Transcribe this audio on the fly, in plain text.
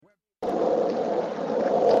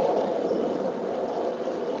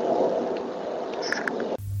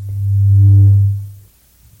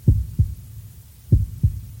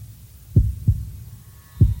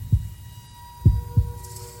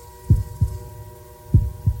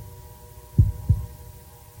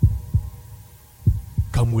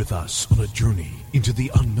Come with us on a journey into the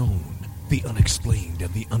unknown, the unexplained,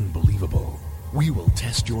 and the unbelievable. We will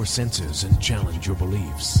test your senses and challenge your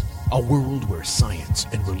beliefs. A world where science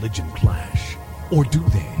and religion clash. Or do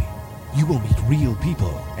they? You will meet real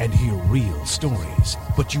people and hear real stories,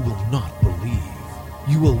 but you will not believe.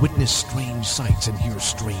 You will witness strange sights and hear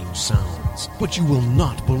strange sounds, but you will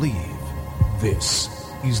not believe. This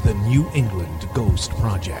is the New England Ghost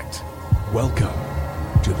Project. Welcome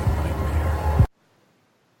to the nightmare.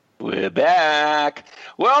 We're back.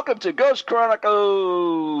 Welcome to Ghost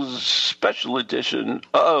Chronicles, special edition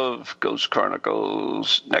of Ghost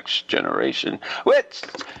Chronicles Next Generation,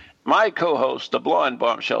 with my co-host, the blonde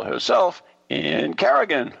bombshell herself, Ann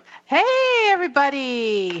Carrigan. Hey,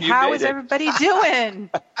 everybody. How is everybody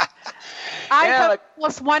doing? I had the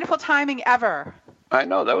most wonderful timing ever. I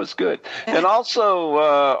know, that was good. And also,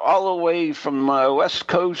 all the way from West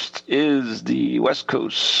Coast is the West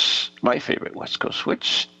Coast, my favorite West Coast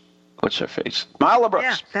witch. What's her face? Marla Brooks.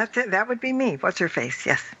 Yeah, that's it. That would be me. What's her face?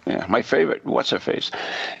 Yes. Yeah, my favorite. What's her face?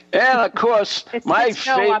 And of course, my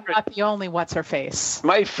favorite. No, I'm not the only what's her face.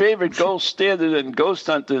 My favorite gold standard in ghost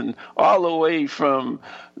hunting, all the way from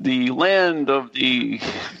the land of the,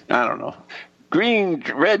 I don't know, green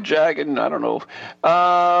red dragon. I don't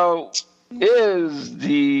know. Is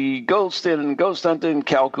the gold standard in ghost hunting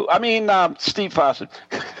Steve Parson.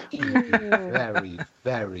 Very,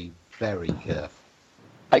 very, very careful.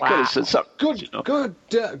 I could have said something.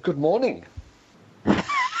 Good morning.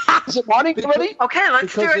 Is it morning already? Okay,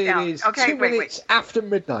 let's do it now. It is okay, 2 minutes after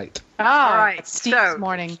midnight. All right, Steve's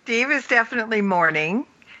morning. Steve is definitely morning.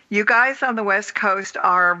 You guys on the West Coast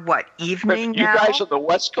are what, evening now? You guys on the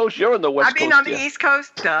West Coast? You're on the West Coast. On the East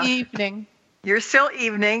Coast? Duh. Evening. You're still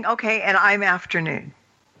evening. Okay, and I'm afternoon.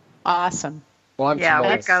 Awesome. Well, I'm tomorrow.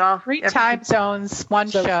 We've got all 3 time zones, one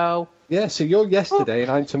show. Yeah, so you're yesterday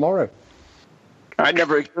and I'm tomorrow. I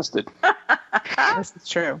never existed. This is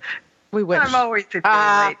true. We wish. I'm always a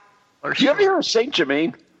day late. You ever hear of Saint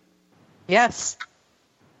Germain? Yes.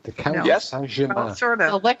 The Count Yes. Saint-Germain. Well, sort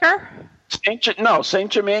The of. liquor? Saint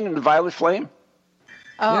Germain and the Violet Flame.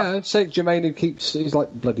 Oh. Yeah, Saint-Germain he's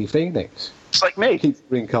like bloody Phoenix. It's like me. Keeps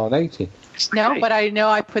reincarnating. No, but I know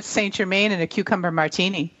I put Saint Germain in a cucumber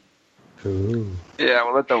martini. Ooh. Yeah,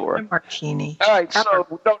 well, that don't work. Martini. All right, so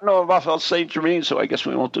we don't know about Saint Germain, so I guess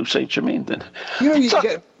we won't do Saint Germain then. You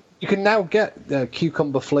can now get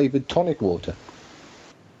cucumber flavored tonic water.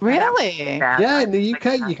 Really? Yeah, in the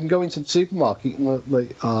UK, you can go into the supermarket and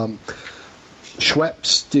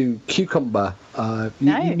Schweppes do cucumber. Nice.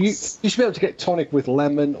 You used to be able to get tonic with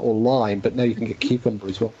lemon or lime, but now you can get cucumber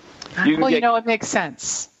as well. It makes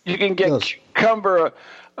sense. You can get cucumber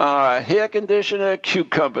hair conditioner,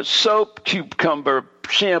 cucumber soap, cucumber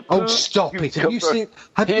shampoo. Oh, stop it! Have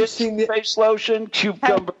you seen the face lotion?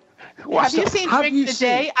 Cucumber. Have you seen Drink the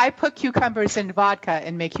Day? I put cucumbers in vodka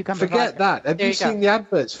and make cucumber vodka. Forget that. Have you seen the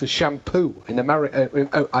adverts for shampoo in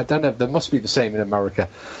America? I don't know. There must be the same in America.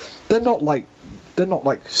 They're not like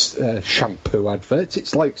shampoo adverts.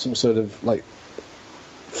 It's like some sort of like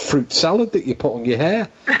fruit salad that you put on your hair.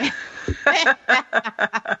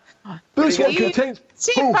 This one contains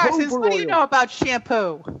Steve Parsons, what do you know about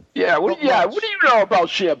shampoo? Yeah, what do you know about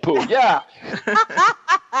shampoo? Yeah.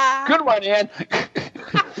 Good one, Ann.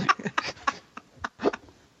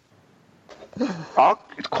 Oh,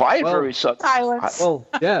 it's quiet very sudden. Silence.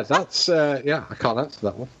 Yeah, that's I can't answer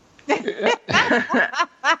that one.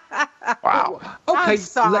 Wow. Okay, I'm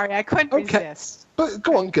sorry, I couldn't resist. But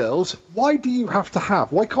go on, girls. Why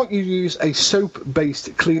can't you use a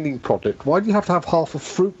soap-based cleaning product? Why do you have to have half a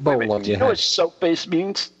fruit bowl on your head? Do you know what soap-based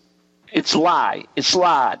means? It's lye. It's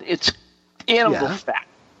lard. It's animal fat.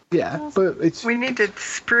 Yeah, but we need to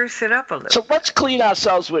spruce it up a little. So let's clean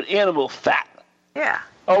ourselves with animal fat. Yeah.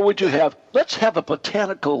 Or would you let's have a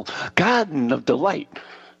botanical garden of delight.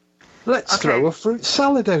 Let's throw a fruit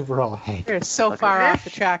salad over our head. You're so far off the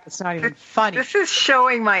track, it's not even funny. This is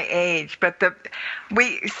showing my age, but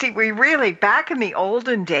we really, back in the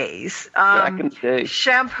olden days,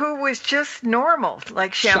 shampoo was just normal,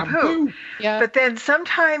 like shampoo. Yeah. But then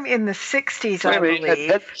sometime in the 60s, I believe. Head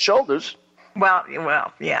and shoulders. Well,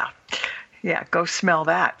 yeah. Yeah, go smell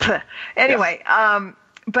that. Anyway,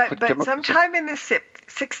 but sometime in the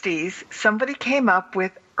 60s, somebody came up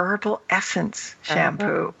with herbal essence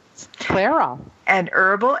shampoo. Clairol. And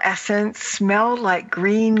herbal essence smelled like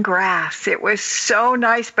green grass. It was so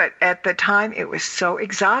nice, but at the time it was so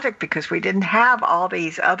exotic because we didn't have all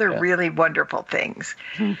these other really wonderful things.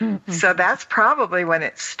 So that's probably when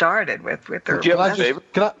it started with herbal essence.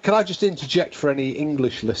 Can I just interject for any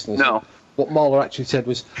English listeners? No. What Marla actually said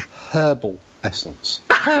was herbal essence.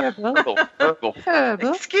 Herbal.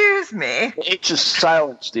 Excuse me. The H is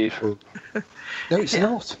silent, Steve. No, it's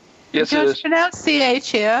not. Yes, it Don't is. pronounce the H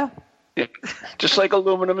here. Yeah. Just like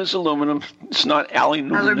aluminum is aluminum. It's not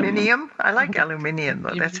Aluminium? I like aluminium,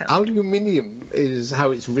 though. That sounds... Aluminium is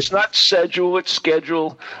how it's It's written. not schedule, it's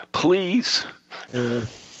schedule. Please.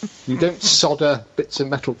 You don't solder bits of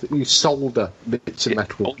metal. You solder bits of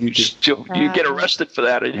metal. You get arrested for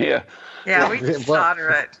that in here. Yeah, we can solder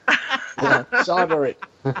it. Yeah, solder it.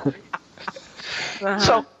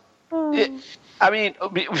 So, I mean,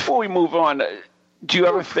 before we move on, do you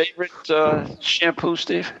have a favorite shampoo,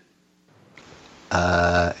 Steve?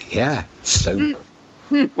 Yeah, soap.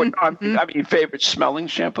 I mean, favorite smelling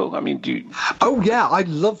shampoo? I mean, do you... Oh, yeah, I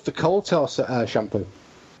love the coal tar shampoo.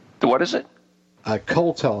 What is it?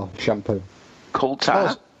 Coal tar shampoo. Coal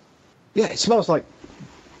tar? Yeah, it smells like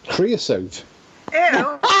creosote.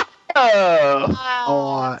 Ew.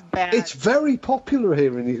 It's very popular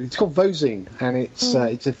here. It's called Vosine, and it's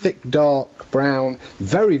a thick, dark brown.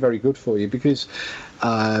 Very, very good for you because,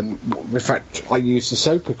 in fact, I use the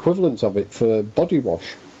soap equivalent of it for body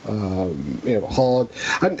wash. Hard,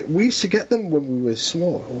 and we used to get them when we were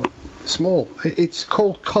small. It's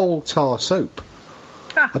called coal tar soap.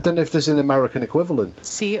 I don't know if there's an American equivalent.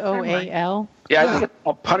 COAL. Yeah, I think it's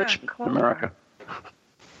called punishment in America.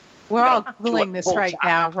 We're all Googling this right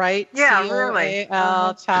now, right? Yeah, really.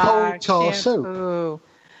 Coal tar soap.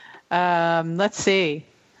 Let's see.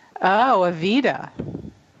 Oh, Aveda.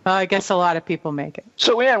 Well, I guess a lot of people make it.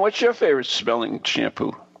 So, Ann, what's your favorite smelling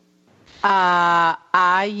shampoo?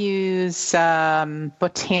 I use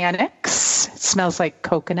Botanics. It smells like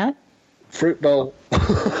coconut. Fruit bowl.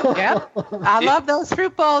 Yeah, I love those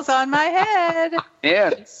fruit bowls on my head.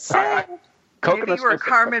 Yeah. Maybe you were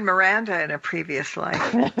Carmen Miranda in a previous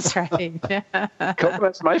life. That's right.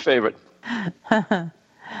 Coconut's my favorite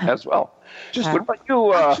as well. What about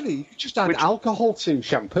you? Actually, you just add alcohol to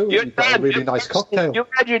shampoo and you've got a really nice cocktail. You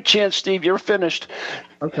had your chance, Steve. You're finished.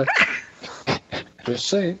 Okay. Just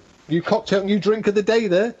saying. You cocktail, you drink of the day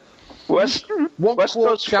there. West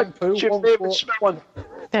Coast shampoo. What's your favorite smelling?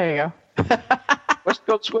 There you go. West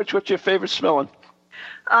Coast Switch, what's your favorite smelling?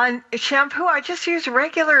 Shampoo, I just use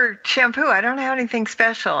regular shampoo. I don't have anything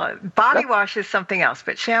special. Body wash is something else,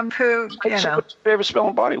 but shampoo, What's your favorite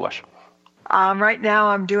smelling body wash? Right now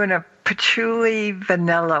I'm doing a patchouli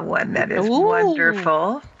vanilla one that is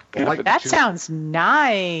wonderful. That sounds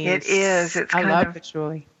nice. It is. I love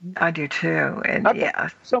patchouli. I do too. And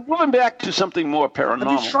So moving back to something more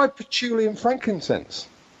paranormal. Have you tried patchouli and frankincense?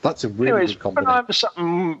 That's a really good combination. Moving on to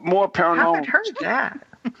something more paranormal. I haven't heard that.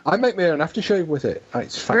 I make my own aftershave with it.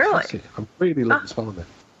 It's fantastic. Really? I really love the smell of it.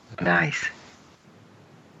 Nice.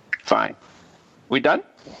 Fine. We done?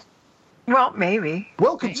 Well, maybe.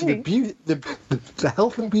 Welcome to the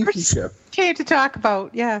Health and Beauty Show. Came to talk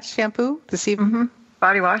about shampoo this evening. Mm-hmm.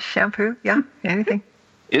 Body wash, shampoo, anything.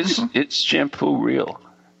 Is shampoo real?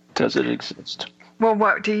 Does it exist? Well,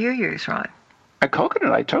 what do you use, Ron? A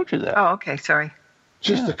coconut. I told you that. Oh, okay. Sorry.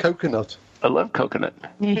 Just a coconut. I love coconut.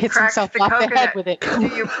 He hits himself off the head with it. Do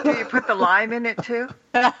you put the lime in it too?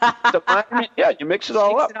 The lime, yeah, you mix it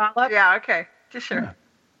all up. Yeah, okay. Just sure.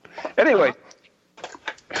 Anyway,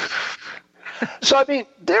 so I mean,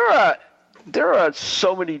 there are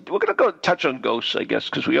so many. We're going to go touch on ghosts, I guess,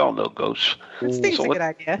 because we all know ghosts. I think it's a good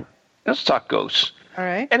idea. Let's talk ghosts. All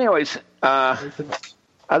right. Anyways, are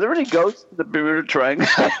there any ghosts in the Bermuda Triangle?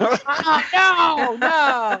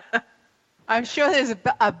 No. I'm sure there's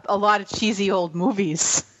a lot of cheesy old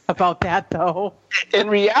movies about that, though. In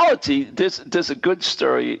reality, there's a good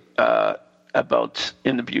story about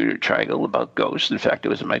in the Bermuda Triangle about ghosts. In fact, it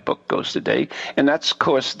was in my book, Ghost Today, and that's, of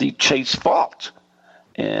course, the Chase Vault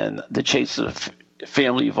and the Chase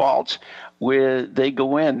family vault, where they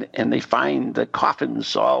go in and they find the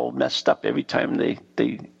coffins all messed up every time they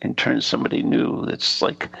intern somebody new. It's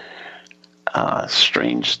like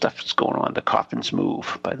strange stuff that's going on. The coffins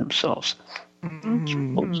move by themselves.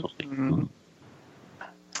 Mm-hmm.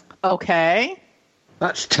 Okay.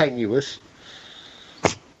 That's tenuous.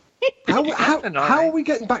 How are we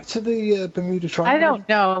getting back to the Bermuda Triangle? I don't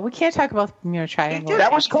know. We can't talk about the Bermuda Triangle.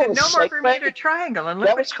 That was called no more Bermuda Triangle. And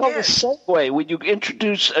that was called a segue when you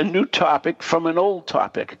introduce a new topic from an old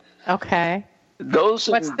topic. Okay. What's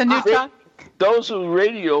the new topic? Those who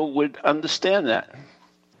radio would understand that.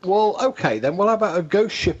 Well, okay, then. Well, how about a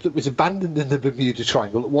ghost ship that was abandoned in the Bermuda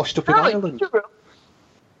Triangle that washed up in Ireland?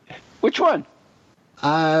 Which one?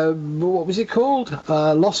 What was it called?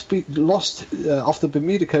 Lost off the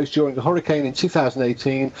Bermuda coast during a hurricane in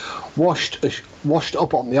 2018, washed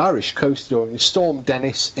up on the Irish coast during Storm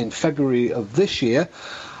Dennis in February of this year.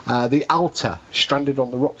 The Alta, stranded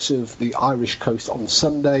on the rocks of the Irish coast on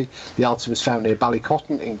Sunday. The Alta was found near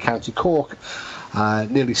Ballycotton in County Cork,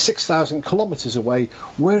 nearly 6,000 kilometres away,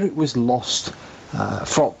 where it was lost,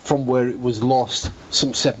 from where it was lost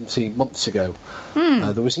some 17 months ago.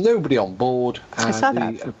 There was nobody on board. I saw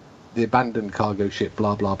that. The abandoned cargo ship,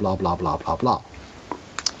 blah, blah, blah, blah, blah, blah, blah.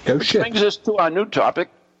 Ghost ship. Brings us to our new topic.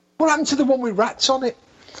 What happened to the one with rats on it?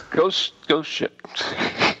 Ghost ship.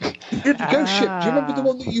 The ghost ship. Do you remember the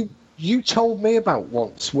one that you told me about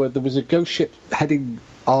once, where there was a ghost ship heading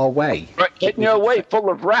our way? Right, heading your way, full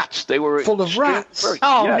of rats. They were full of rats.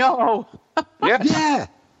 No. Yeah.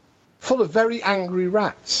 Full of very angry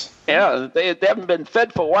rats. Yeah, they haven't been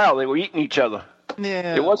fed for a while. They were eating each other.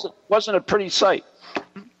 Yeah. It wasn't a pretty sight.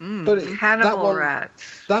 But Cannibal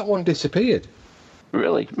rats. That one disappeared.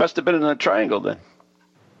 Really, must have been in a triangle then.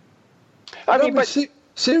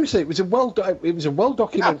 Seriously, it was a well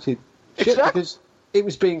documented ship exactly. because it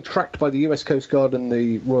was being tracked by the U.S. Coast Guard and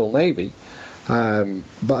the Royal Navy.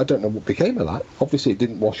 But I don't know what became of that. Obviously, it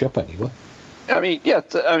didn't wash up anywhere.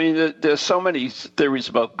 There's so many theories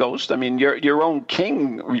about ghosts. I mean, your own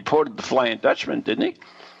king reported the Flying Dutchman, didn't he?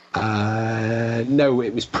 No,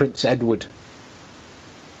 it was Prince Edward.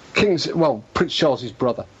 Prince Charles's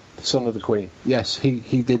brother, son of the Queen. Yes,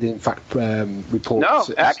 he did in fact report. No,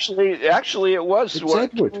 actually, it was. It's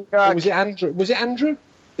Edward. Was it Andrew? Was it Andrew?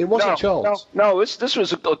 It wasn't Charles. No. This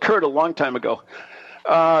occurred a long time ago.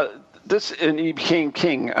 And he became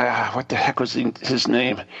king. What the heck was his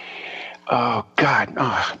name? Oh God.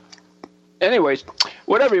 Oh. Anyways,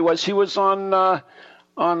 whatever he was on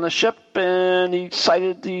the ship and he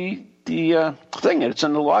sighted the thing. And it's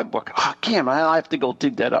in the logbook. Oh, damn! I have to go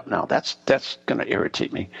dig that up now. That's going to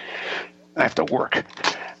irritate me. I have to work.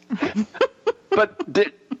 But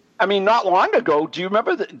not long ago. Do you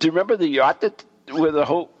remember the yacht where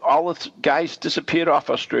all the guys disappeared off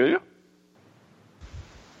Australia?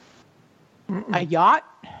 A yacht?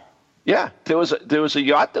 Yeah, there was a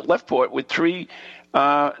yacht that left port with 3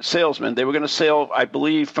 salesmen. They were going to sail, I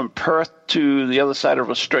believe, from Perth to the other side of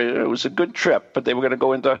Australia. It was a good trip, but they were going to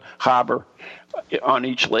go into harbor on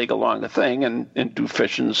each leg along the thing and do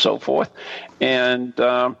fishing and so forth. And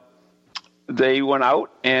they went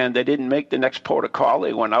out and they didn't make the next port of call.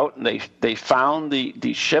 They went out and they found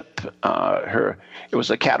the ship. It was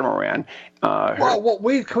a catamaran. Wow, what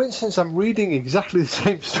weird coincidence! I'm reading exactly the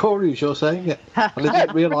same story as you're saying it, and I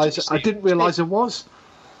didn't realise it was.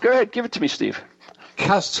 Go ahead, give it to me, Steve.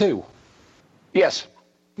 Cas 2. Yes,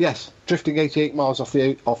 drifting 88 miles off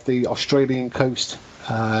the Australian coast,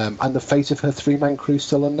 and the fate of her 3-man crew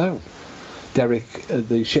still unknown. Derek,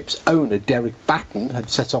 the ship's owner, Derek Batten, had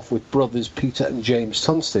set off with brothers Peter and James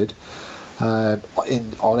Tunstead on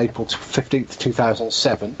April 15th,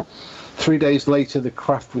 2007. 3 days later, the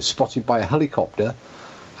craft was spotted by a helicopter,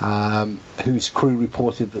 whose crew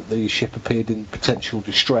reported that the ship appeared in potential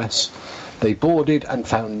distress. They boarded and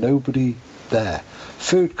found nobody there.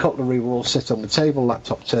 Food, cutlery were all set on the table,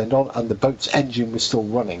 laptop turned on, and the boat's engine was still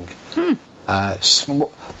running.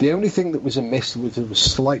 The only thing that was amiss was there was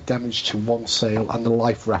slight damage to one sail, and the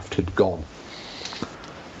life raft had gone.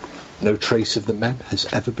 No trace of the men has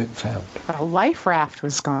ever been found. A life raft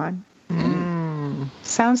was gone.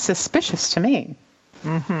 Sounds suspicious to me.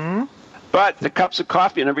 Mm-hmm. But the cups of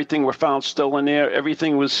coffee and everything were found still in there.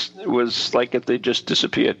 Everything was like if they just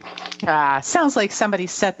disappeared. Sounds like somebody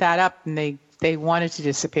set that up and they wanted to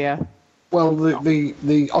disappear. Well,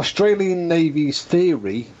 the Australian Navy's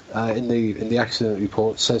theory in the accident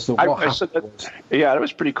report says that what happened was... Yeah, that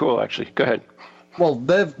was pretty cool, actually. Go ahead. Well,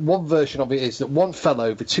 one version of it is that one fell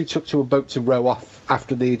over, 2 took to a boat to row off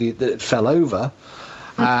after the idiot that fell over,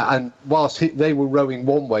 and whilst they were rowing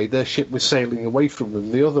one way, their ship was sailing away from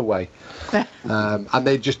them the other way, and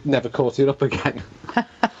they just never caught it up again.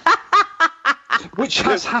 Which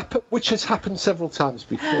has happened several times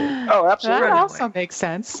before. Oh, absolutely. That also makes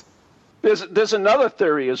sense. There's another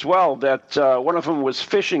theory as well that one of them was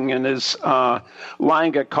fishing and his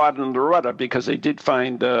line got caught in the rudder because they did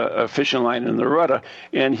find a fishing line in the rudder,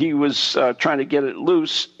 and he was trying to get it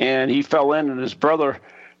loose and he fell in and his brother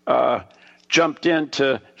jumped in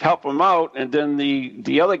to help him out, and then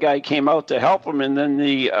the other guy came out to help him, and then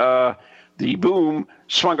the boom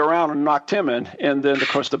swung around and knocked him in, and then of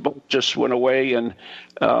course the boat just went away and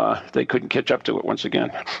they couldn't catch up to it once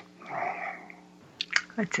again.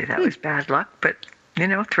 I'd say that was bad luck, but,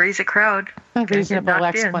 3's a crowd. A reasonable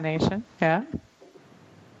explanation, yeah.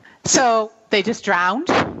 So they just drowned?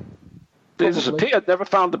 They disappeared, never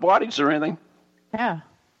found the bodies or anything. Yeah.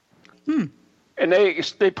 And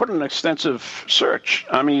they put an extensive search.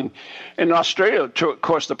 I mean, in Australia, of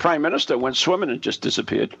course, the Prime Minister went swimming and just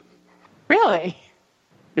disappeared. Really?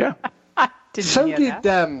 Yeah. So did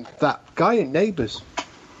that guy in Neighbours,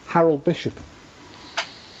 Harold Bishop.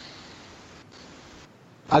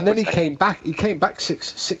 And then he came back. He came back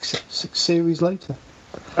six series later.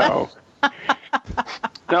 Oh.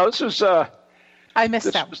 No, this was. I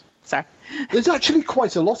missed that one. Sorry. There's actually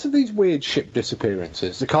quite a lot of these weird ship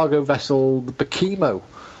disappearances. The cargo vessel, the Bikimo,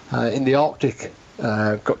 in the Arctic,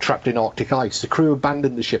 got trapped in Arctic ice. The crew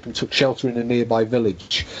abandoned the ship and took shelter in a nearby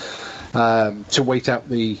village to wait out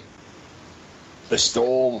the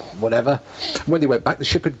storm, whatever. When they went back, the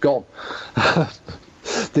ship had gone.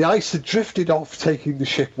 The ice had drifted off, taking the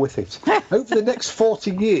ship with it. Over the next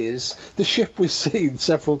 40 years, the ship was seen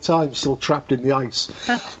several times, still trapped in the ice.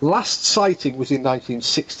 Last sighting was in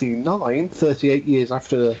 1969, 38 years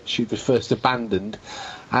after she was first abandoned,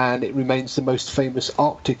 and it remains the most famous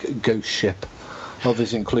Arctic ghost ship,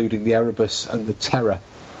 others including the Erebus and the Terror.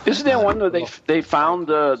 Isn't there one where they found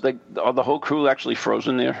the whole crew actually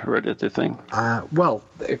frozen there, or did the thing? Well,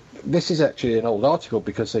 this is actually an old article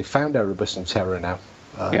because they found Erebus and Terror now.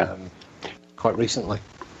 Quite recently.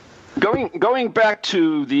 Going back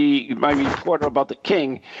to my report about the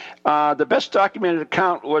King, the best documented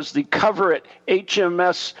account was the cover at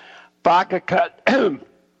HMS Bacchante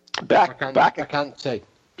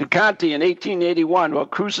in 1881. While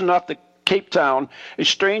cruising off the Cape Town, a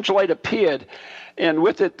strange light appeared, and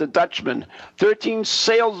with it the Dutchman. 13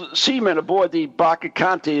 seamen aboard the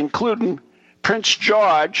Bacchante, including Prince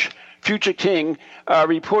George, future king,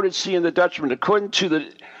 reported seeing the Dutchman. According to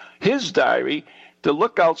his diary, the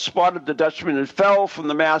lookout spotted the Dutchman and fell from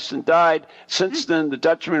the mast and died. Since then, the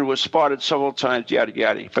Dutchman was spotted several times, yada,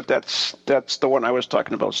 yada. But that's the one I was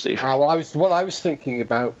talking about, Steve. Well, what I was thinking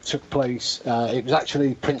about took place, it was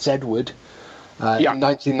actually Prince Edward. In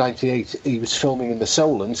 1998, he was filming in the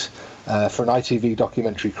Solent for an ITV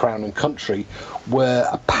documentary, Crown and Country, where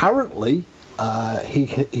apparently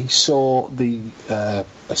he saw the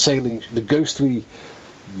ghostly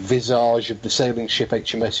visage of the sailing ship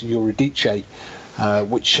HMS Eurydice,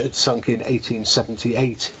 which had sunk in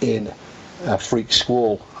 1878 in a freak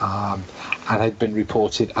squall, and had been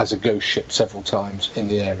reported as a ghost ship several times in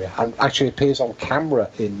the area, and actually appears on camera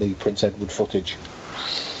in the Prince Edward footage.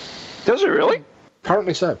 Does it really?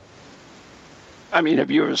 Apparently so. I mean,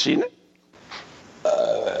 have you ever seen it?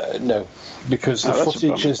 No, because the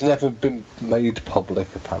footage has never been made public,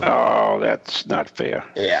 apparently. Oh, that's not fair.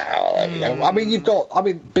 Yeah, I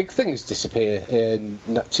mean, big things disappear in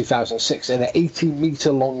 2006. An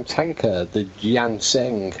 80-metre-long tanker, the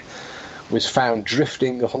Jianseng, was found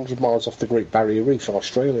drifting 100 miles off the Great Barrier Reef in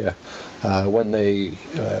Australia.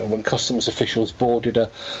 When customs officials boarded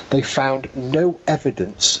her, they found no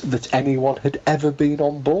evidence that anyone had ever been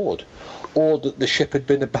on board, or that the ship had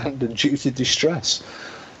been abandoned due to distress.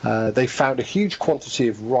 They found a huge quantity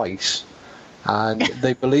of rice, and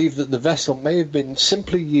they believe that the vessel may have been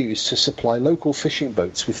simply used to supply local fishing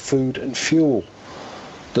boats with food and fuel,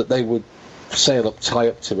 that they would sail up, tie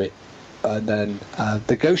up to it. And then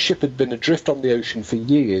the ghost ship had been adrift on the ocean for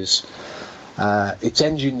years, its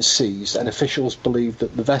engines seized, and officials believed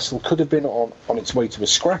that the vessel could have been on its way to a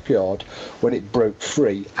scrapyard when it broke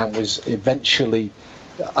free, and was eventually,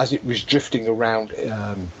 as it was drifting around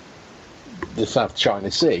the South China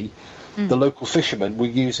Sea, the local fishermen were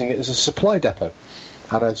using it as a supply depot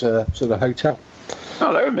and as a sort of hotel.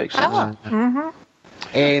 Oh, that would make sense.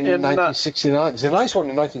 In 1969. It's a nice one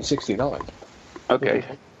in 1969. Okay.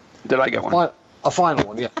 Did I get one? A final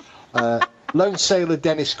one, yeah. Lone sailor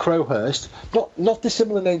Dennis Crowhurst, not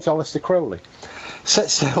dissimilar name to Aleister Crowley, set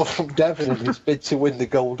sail from Devon in his bid to win the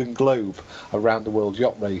Golden Globe around the World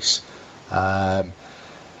Yacht Race.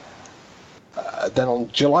 Then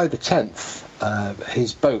on July the 10th,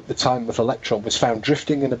 his boat, the Time Electron, was found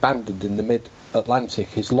drifting and abandoned in the mid-Atlantic.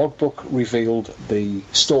 His logbook revealed the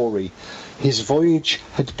story. His voyage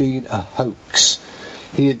had been a hoax.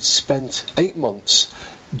 He had spent 8 months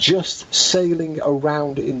just sailing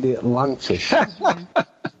around in the Atlantic.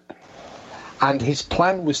 And his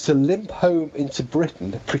plan was to limp home into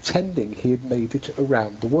Britain, pretending he had made it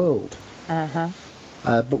around the world.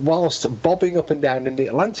 But whilst bobbing up and down in the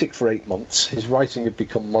Atlantic for 8 months, his writing had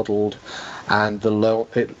become muddled, and the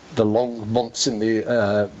long months in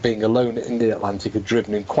the being alone in the Atlantic had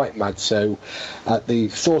driven him quite mad. So, at the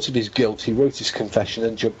thought of his guilt, he wrote his confession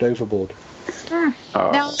and jumped overboard.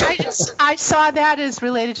 Now, I saw that as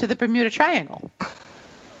related to the Bermuda Triangle.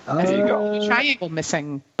 There you go. The triangle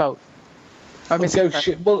missing boat.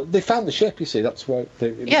 Ship. Well, they found the ship. You see, that's why.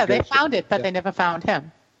 They found it, but they never found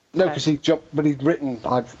him. No, because he jumped, but he'd written,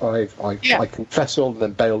 I confess all, and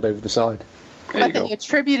then bailed over the side. But they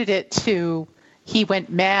attributed it to he went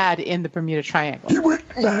mad in the Bermuda Triangle. He went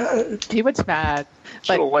mad. He was mad.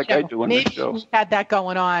 Sort of like I do on the show. Maybe he had that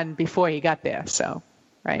going on before he got there, so,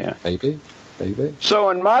 right. Yeah. Maybe. So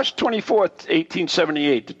on March 24th,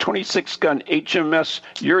 1878, the 26-gun HMS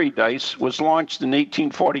Eurydice was launched in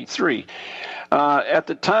 1843. At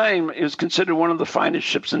the time, it was considered one of the finest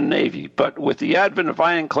ships in the Navy, but with the advent of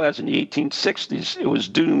ironclads in the 1860s, it was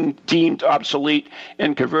deemed obsolete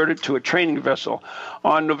and converted to a training vessel.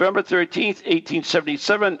 On November 13th,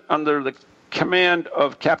 1877, under the command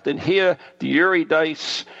of Captain Hare, the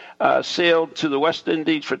Eurydice sailed to the West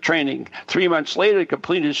Indies for training. 3 months later, he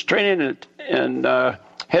completed his training and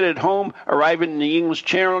headed home, arriving in the English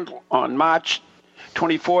Channel on March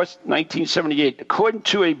 24th, 1978. According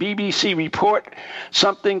to a BBC report,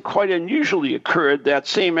 something quite unusually occurred that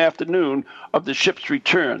same afternoon of the ship's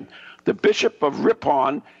return. The Bishop of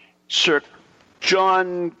Ripon, Sir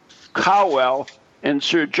John Cowell, and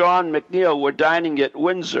Sir John McNeill were dining at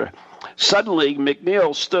Windsor. Suddenly,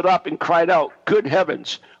 McNeill stood up and cried out, "Good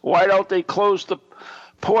heavens, why don't they close the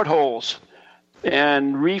portholes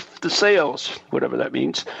and reef the sails?" Whatever that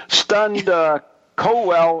means. Stunned,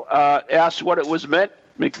 Cowell asked what it was meant.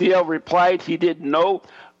 McNeill replied he didn't know,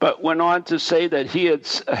 but went on to say that he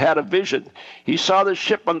had a vision. He saw the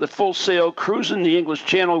ship under full sail cruising the English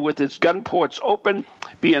Channel with its gun ports open,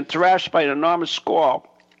 being thrashed by an enormous squall.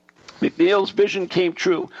 McNeill's vision came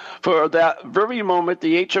true. For that very moment,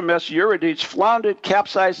 the HMS Eurydice floundered,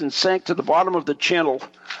 capsized, and sank to the bottom of the channel.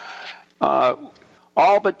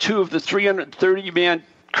 All but 2 of the 330-man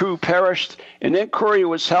crew perished. An inquiry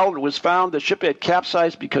was held. It was found the ship had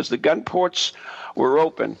capsized because the gun ports were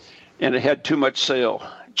open and it had too much sail,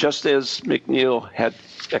 just as McNeill had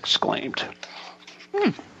exclaimed.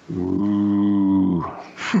 Ooh.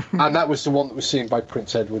 And that was the one that was seen by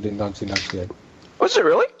Prince Edward in 1998. Was it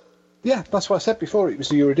really? Yeah, that's what I said before. It was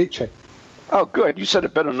the Eurydice. Oh, good. You said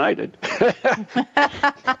it better than I did.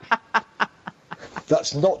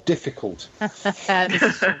 That's not difficult. This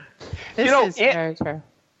is very true.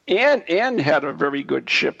 Anne had a very good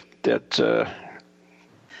ship that.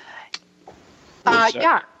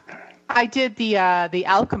 Yeah, I did the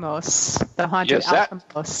Alkimos, the haunted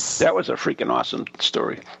Alkimos. That was a freaking awesome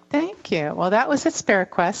story. Thank you. Well, that was at Spirit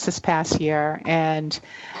Quest this past year, and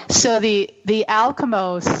so the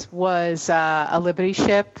Alkimos was a Liberty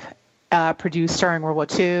ship produced during World War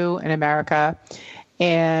II in America,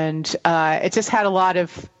 and it just had a lot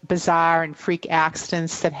of bizarre and freak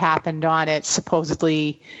accidents that happened on it,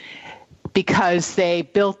 supposedly because they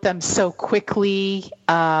built them so quickly.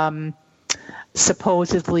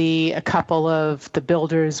 Supposedly, a couple of the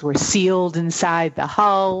builders were sealed inside the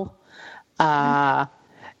hull. I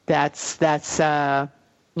don't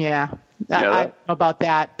know about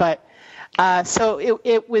that, but so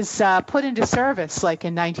it was put into service like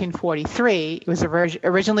in 1943. It was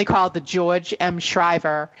originally called the George M.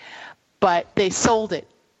 Shriver, but they sold it.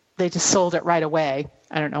 They just sold it right away.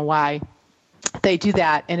 I don't know why they do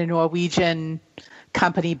that. And a Norwegian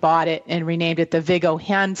company bought it and renamed it the Viggo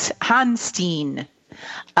Hansteen.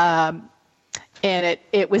 And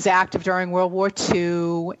it was active during World War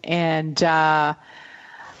II, and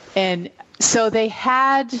so they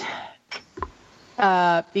had,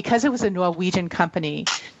 because it was a Norwegian company,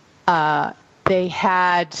 they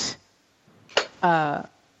had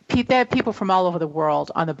people from all over the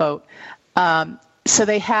world on the boat. So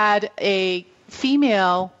they had a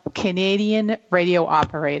female Canadian radio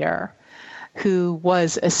operator who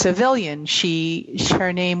was a civilian.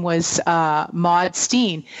 Her name was Maud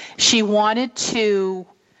Steen. She wanted to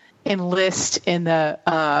enlist in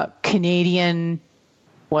the Canadian,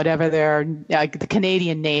 the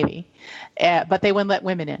Canadian Navy, but they wouldn't let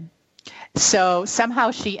women in. So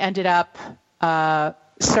somehow she ended up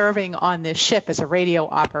serving on this ship as a radio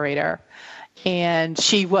operator, and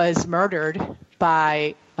she was murdered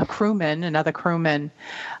by another crewman.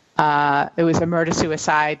 It was a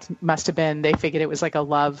murder-suicide, must have been. They figured it was like a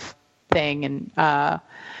love thing. And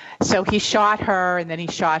so he shot her, and then he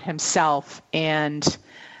shot himself. And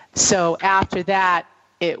so after that,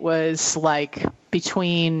 it was like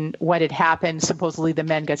between what had happened, supposedly the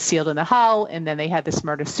men got sealed in the hull, and then they had this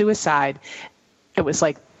murder-suicide. It was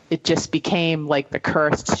like it just became like the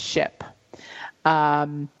cursed ship.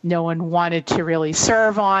 No one wanted to really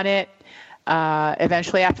serve on it.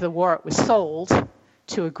 Eventually, after the war, it was sold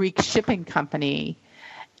to a Greek shipping company,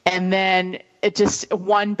 and then it just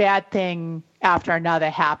one bad thing after another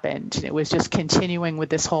happened. It was just continuing with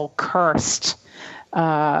this whole cursed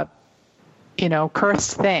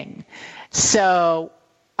thing. So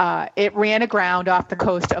it ran aground off the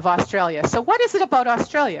coast of Australia. So what is it about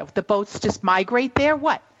Australia? The boats just migrate there?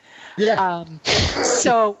 What? Yeah.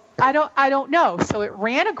 So I don't know. So it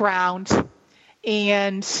ran aground,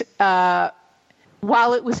 and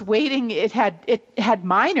while it was waiting, it had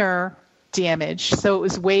minor damage. So it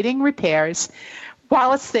was waiting repairs.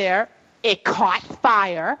 While it's there, it caught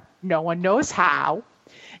fire. No one knows how.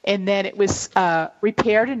 And then it was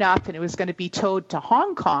repaired enough, and it was going to be towed to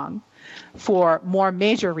Hong Kong for more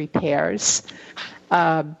major repairs.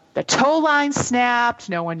 The tow line snapped.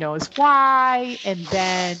 No one knows why. And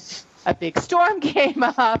then a big storm came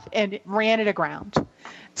up and it ran it aground.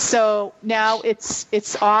 So now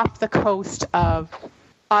it's off the coast of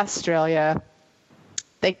Australia.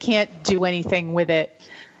 They can't do anything with it,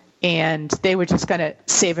 and they were just going to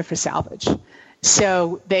save it for salvage.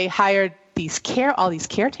 So they hired all these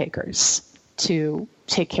caretakers to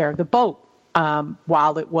take care of the boat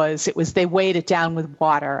while they weighed it down with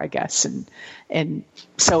water, I guess, and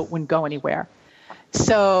so it wouldn't go anywhere.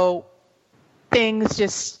 So things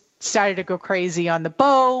just started to go crazy on the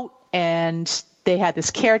boat, and they had this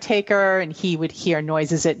caretaker, and he would hear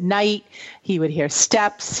noises at night. He would hear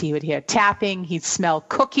steps. He would hear tapping. He'd smell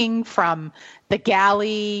cooking from the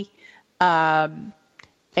galley. And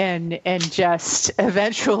just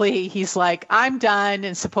eventually he's like, I'm done,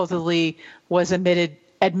 and supposedly was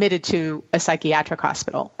admitted to a psychiatric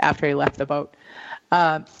hospital after he left the boat.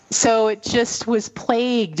 So it just was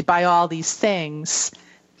plagued by all these things,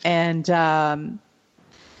 and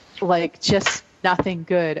just nothing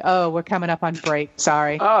good. Oh, we're coming up on break.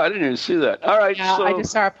 Sorry. Oh, I didn't even see that. All right. Yeah, so I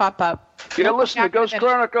just saw it pop up. You're listening to Ghost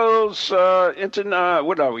Chronicles,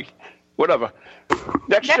 what are we? Whatever.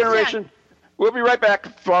 Next Generation. Gen. We'll be right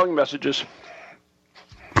back following messages.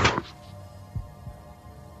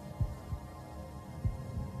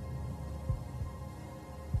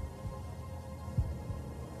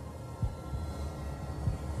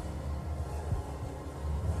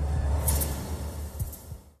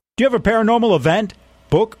 Do you have a paranormal event,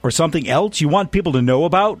 book, or something else you want people to know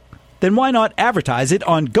about? Then why not advertise it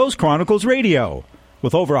on Ghost Chronicles Radio?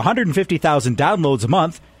 With over 150,000 downloads a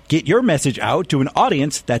month, get your message out to an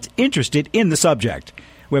audience that's interested in the subject.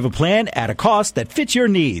 We have a plan at a cost that fits your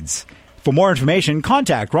needs. For more information,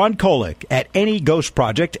 contact Ron Kolick at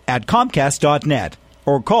anyghostproject@comcast.net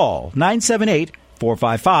or call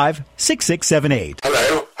 978-455-6678.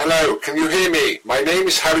 Hello, can you hear me? My name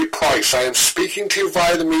is Harry Price. I am speaking to you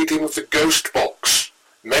via the medium of the Ghost Box.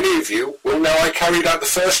 Many of you will know I carried out the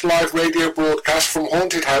first live radio broadcast from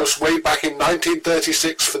Haunted House way back in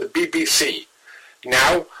 1936 for the BBC.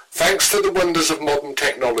 Now, thanks to the wonders of modern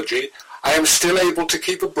technology, I am still able to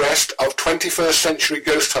keep abreast of 21st century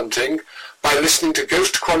ghost hunting by listening to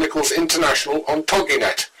Ghost Chronicles International on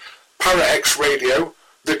TogiNet, ParaX Radio,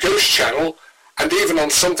 the Ghost Channel, and even on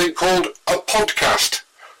something called a podcast.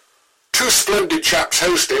 Two splendid chaps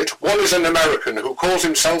host it. One is an American who calls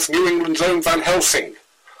himself New England's own Van Helsing,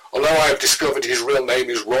 although I have discovered his real name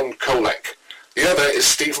is Ron Kolick. The other is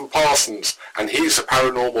Stephen Parsons, and he's a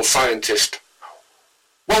paranormal scientist.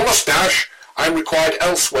 Well, mustache, I'm required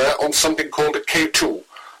elsewhere on something called a K2.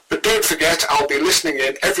 But don't forget, I'll be listening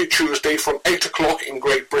in every Tuesday from 8 o'clock in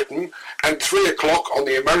Great Britain and 3 o'clock on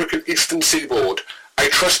the American Eastern Seaboard. I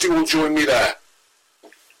trust you will join me there.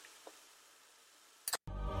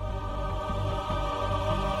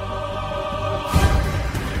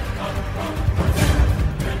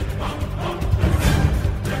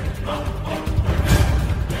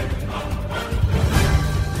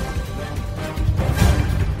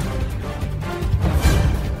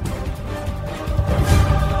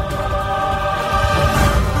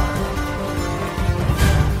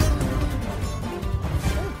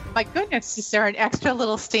 My goodness, is there an extra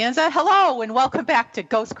little stanza? Hello, and welcome back to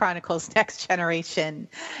Ghost Chronicles Next Generation.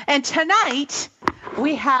 And tonight,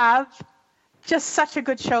 we have just such a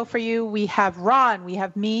good show for you. We have Ron, we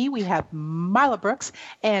have me, we have Marla Brooks,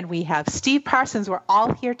 and we have Steve Parsons. We're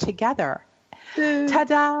all here together.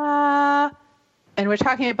 Ta-da! And we're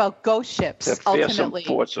talking about ghost ships, ultimately.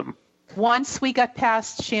 Once we got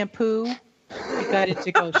past shampoo, we got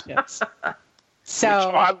into ghost ships. So,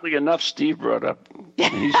 which oddly enough, Steve brought up.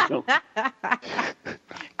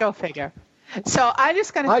 Go figure. So I'm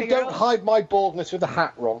just going to figure I don't hide my baldness with a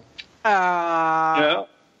hat, Ron.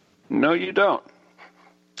 No, you don't.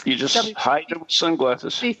 You just hide it with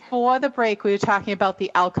sunglasses. Before the break, we were talking about the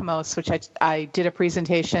Alchemos, which I did a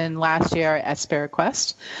presentation last year at Spirit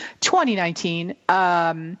Quest 2019.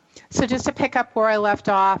 So just to pick up where I left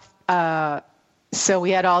off, so we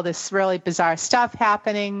had all this really bizarre stuff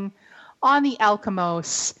happening on the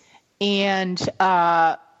Alchemos, and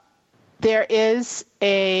there is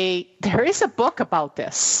a book about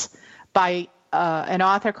this by an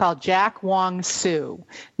author called Jack Wong Su.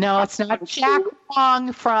 No, it's not Jack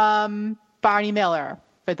Wong from Barney Miller,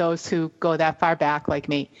 for those who go that far back like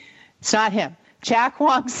me. It's not him. Jack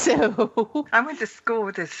Wong Soo. I went to school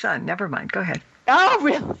with his son. Never mind. Go ahead. Oh,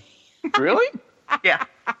 really? Really? Yeah.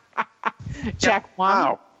 Jack Wong?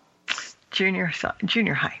 Wow. Junior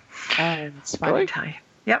high. It's I can tell you.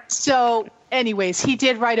 Yep. So, anyways, he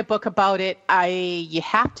did write a book about it.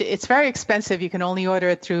 It's very expensive. You can only order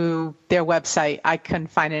it through their website. I couldn't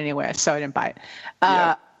find it anywhere, so I didn't buy it.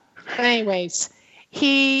 But anyways,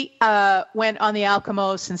 he went on the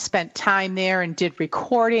Alkimos and spent time there and did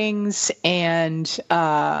recordings and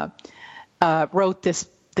wrote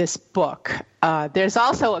this book. There's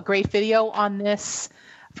also a great video on this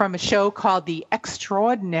from a show called The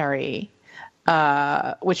Extraordinary,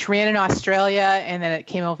 which ran in Australia, and then it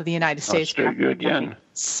came over to the United States. Australia again.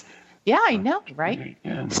 Yeah, I know, right?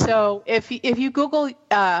 Again. So if you Google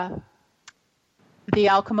the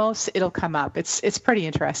Alkimos, it'll come up. It's pretty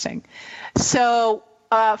interesting. So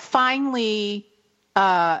finally,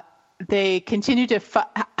 they continued to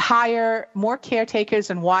hire more caretakers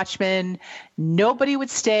and watchmen. Nobody would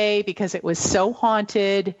stay because it was so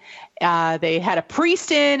haunted. They had a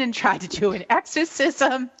priest in and tried to do an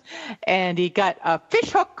exorcism, and he got a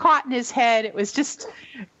fish hook caught in his head. It was just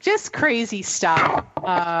crazy stuff.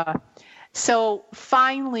 So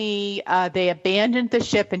finally, they abandoned the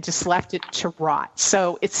ship and just left it to rot.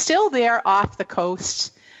 So it's still there off the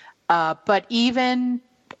coast, but even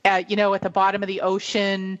at the bottom of the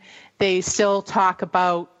ocean, they still talk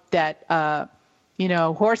about that.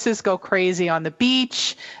 Horses go crazy on the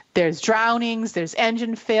beach. There's drownings. There's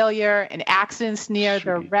engine failure and accidents near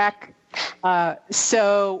the wreck.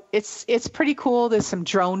 So it's pretty cool. There's some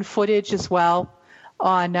drone footage as well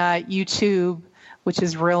on YouTube, which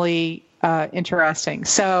is really interesting.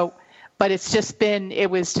 So, but it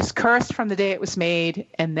was just cursed from the day it was made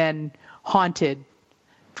and then haunted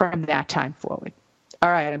from that time forward. All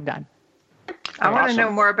right, I'm done. I want to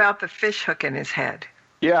know more about the fish hook in his head.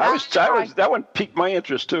 Yeah, that one piqued my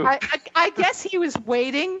interest too. I guess he was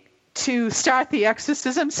waiting to start the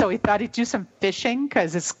exorcism, so he thought he'd do some fishing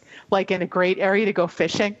because it's like in a great area to go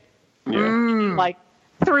fishing. Yeah. Like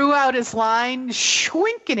threw out his line,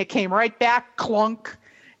 shwink, and it came right back, clunk,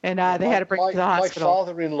 and they had to bring him to the hospital. My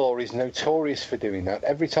father-in-law is notorious for doing that.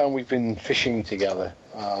 Every time we've been fishing together,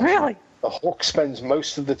 really, the hook spends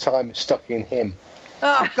most of the time stuck in him.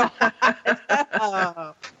 Oh God!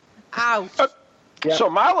 Ouch. Yeah. So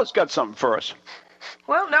Marla's got something for us.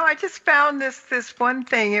 Well, no, I just found this one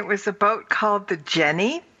thing. It was a boat called the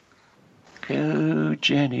Jenny. Oh,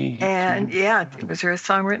 Jenny. And was there a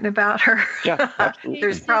song written about her? Yeah, absolutely.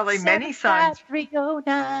 There's probably many songs.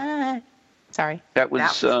 Sorry. That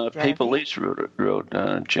was Paper Lace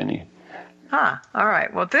wrote Jenny. Huh. All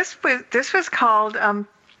right. Well, this was called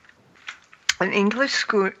an English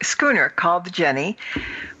schooner called the Jenny,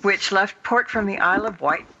 which left port from the Isle of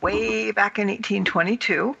Wight way back in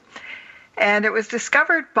 1822. And it was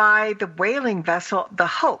discovered by the whaling vessel, the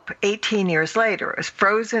Hope, 18 years later. It was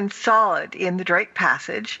frozen solid in the Drake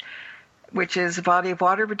Passage, which is a body of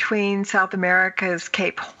water between South America's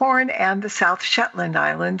Cape Horn and the South Shetland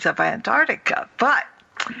Islands of Antarctica. But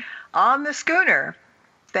on the schooner,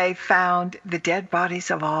 they found the dead bodies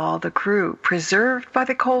of all the crew, preserved by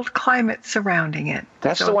the cold climate surrounding it.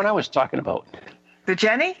 That's the one I was talking about. The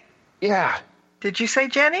Jenny? Yeah. Did you say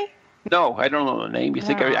Jenny? No, I don't know the name. You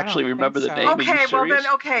think I actually remember the name? Okay, well then,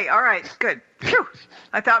 all right, good. Phew.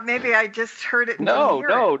 I thought maybe I just heard it. No,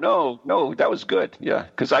 that was good. Yeah,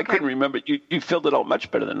 because I couldn't remember. You filled it out much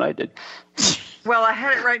better than I did. Well, I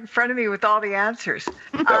had it right in front of me with all the answers.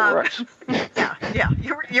 That works. Yeah.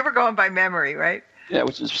 You were going by memory, right? Yeah,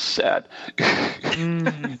 which is sad.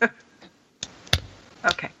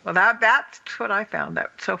 Okay, well that's what I found that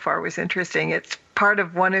so far was interesting. It's part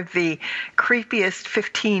of one of the creepiest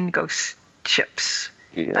 15 ghost ships.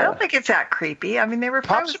 Yeah. I don't think it's that creepy. I mean, they were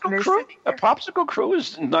Popsicle Crew. A Popsicle Crew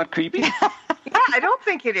is not creepy. Yeah, I don't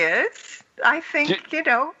think it is. I think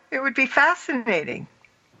it would be fascinating.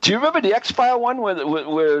 Do you remember the X-File one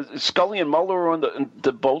where Scully and Mulder were on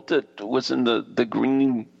the boat that was in the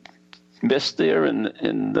green mist there, and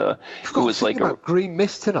it was like a green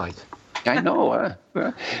mist tonight. I know.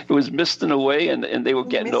 It was misting away, and they were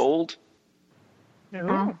getting old.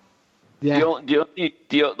 No. Yeah. All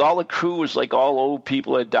the crew was like all old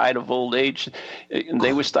people that died of old age, and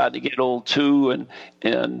they were starting to get old too. And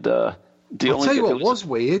I'll tell you what was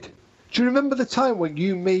weird. Do you remember the time when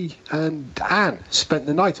you, me, and Anne spent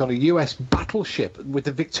the night on a U.S. battleship with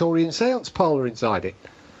the Victorian seance parlor inside it?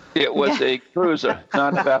 It was a cruiser,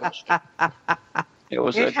 not a battleship.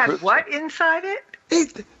 It had what inside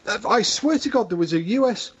it? I swear to God, there was a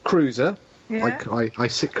U.S. cruiser. Yeah. I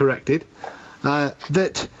sit corrected.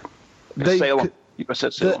 that they Salem. You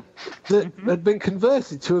said Salem. that had been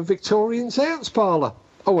converted to a Victorian seance parlour.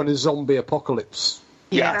 Oh, and a zombie apocalypse.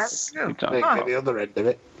 Yes. Thing at the other end of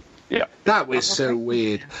it. Yeah. That was so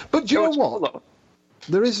weird. But do you know what? Cool,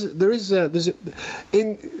 there's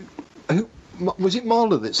was it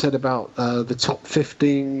Marler that said about the top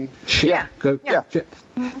 15 ship? Yeah.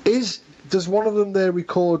 Does one of them there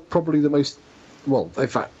record probably the most? Well, in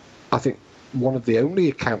fact, I think one of the only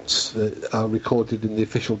accounts that are recorded in the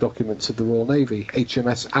official documents of the Royal Navy,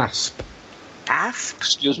 HMS Asp. Asp?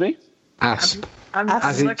 Excuse me? Asp. I'm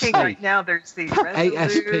just looking right now. There's the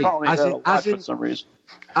ASP. For some reason.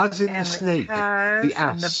 As in the snake. The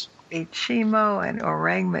Asp. And the Chimo and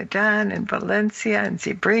Orang Medan and Valencia and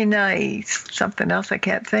Zebrina. Something else I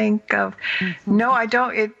can't think of. Mm-hmm. No, I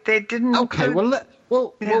don't. They didn't. Okay,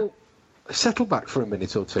 we'll settle back for a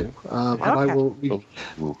minute or two, and I will.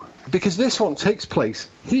 Because this one takes place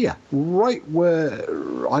here, right where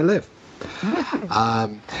I live.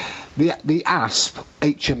 The Asp,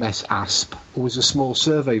 HMS Asp, was a small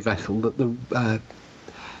survey vessel that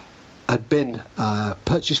had been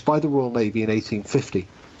purchased by the Royal Navy in 1850.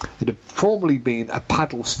 It had formerly been a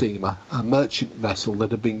paddle steamer, a merchant vessel that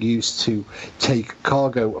had been used to take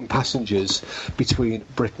cargo and passengers between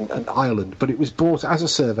Britain and Ireland. But it was bought as a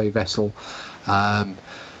survey vessel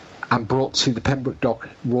and brought to the Pembroke Dock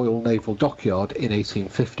Royal Naval Dockyard in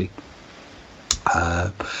 1850.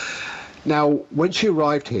 Now, when she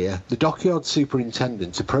arrived here, the dockyard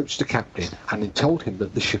superintendent approached the captain and told him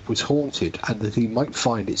that the ship was haunted and that he might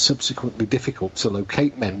find it subsequently difficult to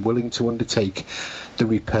locate men willing to undertake the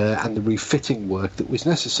repair and the refitting work that was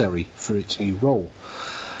necessary for its new role.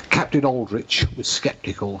 Captain Aldrich was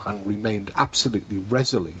sceptical and remained absolutely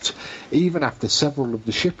resolute, even after several of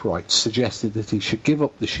the shipwrights suggested that he should give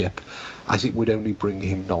up the ship as it would only bring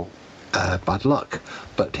him bad luck,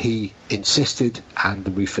 but he insisted and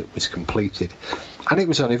the refit was completed. And it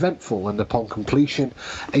was uneventful, and upon completion,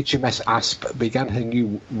 HMS Asp began her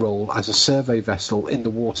new role as a survey vessel in the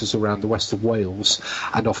waters around the west of Wales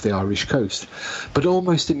and off the Irish coast. But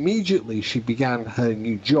almost immediately she began her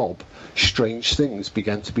new job, strange things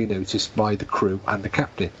began to be noticed by the crew and the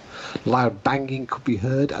captain. Loud banging could be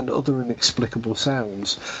heard and other inexplicable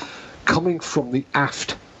sounds coming from the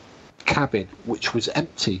aft cabin, which was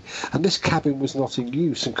empty, and this cabin was not in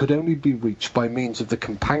use and could only be reached by means of the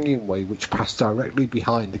companionway which passed directly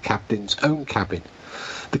behind the captain's own cabin.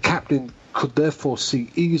 The captain could therefore see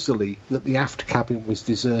easily that the aft cabin was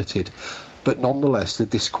deserted, but nonetheless the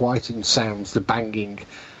disquieting sounds, the banging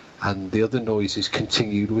and the other noises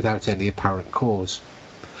continued without any apparent cause.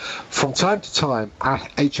 From time to time,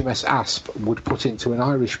 HMS Asp would put into an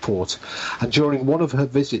Irish port, and during one of her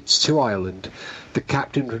visits to Ireland, the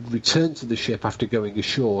captain had returned to the ship after going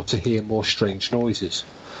ashore to hear more strange noises.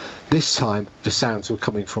 This time, the sounds were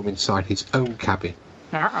coming from inside his own cabin.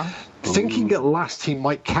 Thinking at last he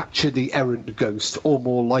might capture the errant ghost, or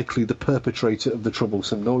more likely the perpetrator of the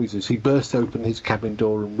troublesome noises, he burst open his cabin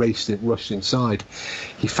door and rushed inside.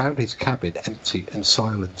 He found his cabin empty and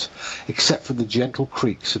silent, except for the gentle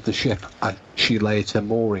creaks of the ship as she lay at her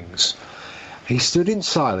moorings. He stood in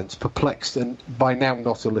silence, perplexed and by now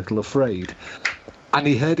not a little afraid. And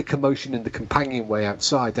he heard a commotion in the companionway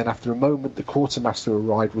outside, and after a moment the quartermaster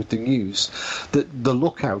arrived with the news that the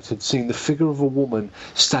lookout had seen the figure of a woman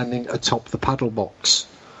standing atop the paddle box,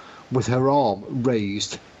 with her arm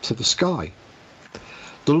raised to the sky.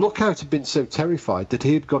 The lookout had been so terrified that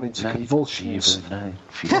he had gone into convulsions, and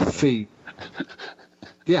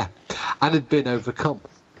had been overcome.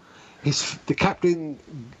 The captain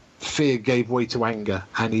fear gave way to anger,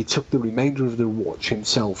 and he took the remainder of the watch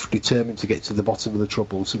himself, determined to get to the bottom of the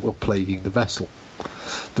troubles that were plaguing the vessel.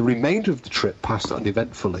 The remainder of the trip passed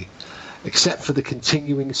uneventfully, except for the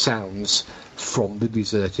continuing sounds from the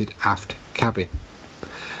deserted aft cabin.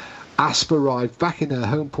 Asp arrived back in her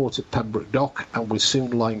home port at Pembroke Dock and was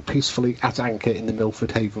soon lying peacefully at anchor in the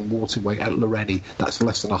Milford Haven waterway at Loreni. That's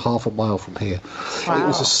less than a half a mile from here.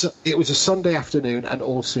 Wow. It was a Sunday afternoon, and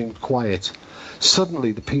all seemed quiet.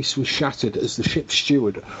 Suddenly the peace was shattered as the ship's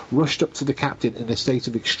steward rushed up to the captain in a state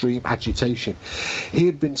of extreme agitation. He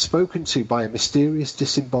had been spoken to by a mysterious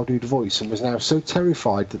disembodied voice and was now so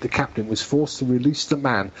terrified that the captain was forced to release the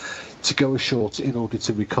man to go ashore in order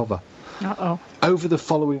to recover. Over the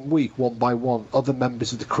following week, one by one, other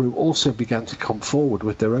members of the crew also began to come forward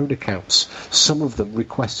with their own accounts, some of them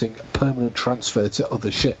requesting permanent transfer to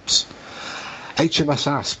other ships. HMS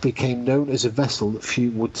Asp became known as a vessel that few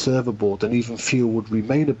would serve aboard, and even fewer would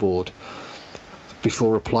remain aboard.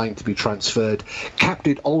 before applying to be transferred.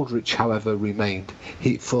 Captain Aldrich, however, remained,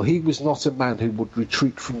 for he was not a man who would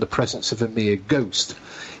retreat from the presence of a mere ghost,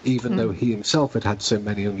 even though he himself had had so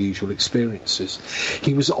many unusual experiences.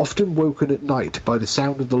 He was often woken at night by the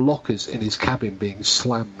sound of the lockers in his cabin being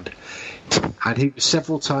slammed, and he was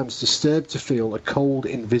several times disturbed to feel a cold,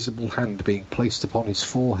 invisible hand being placed upon his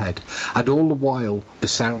forehead, and all the while the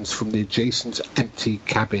sounds from the adjacent empty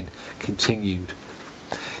cabin continued.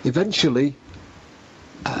 Eventually,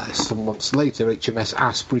 some months later, HMS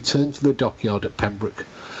Asp returned to the dockyard at Pembroke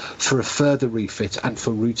for a further refit and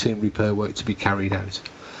for routine repair work to be carried out.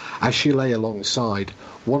 As she lay alongside,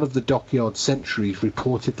 one of the dockyard sentries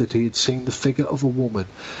reported that he had seen the figure of a woman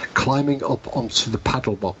climbing up onto the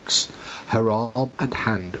paddle box, her arm and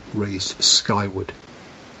hand raised skyward.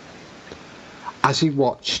 As he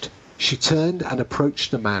watched, she turned and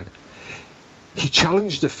approached the man. He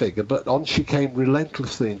challenged the figure, but on she came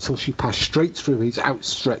relentlessly until she passed straight through his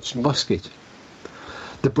outstretched musket.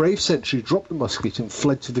 The brave sentry dropped the musket and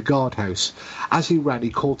fled to the guardhouse. As he ran,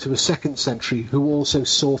 he called to a second sentry, who also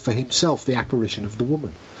saw for himself the apparition of the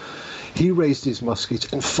woman. He raised his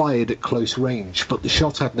musket and fired at close range, but the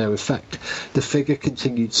shot had no effect. The figure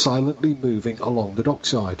continued silently moving along the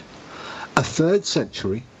dockside. A third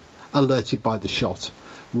sentry, alerted by the shot,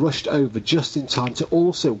 rushed over just in time to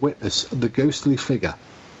also witness the ghostly figure.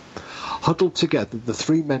 Huddled together, the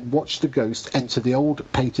three men watched the ghost enter the old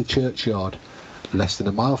Pater churchyard, less than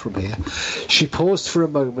a mile from here. She paused for a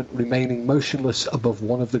moment, remaining motionless above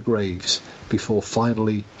one of the graves, before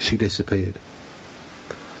finally she disappeared.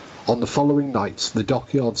 On the following nights, the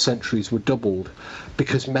dockyard sentries were doubled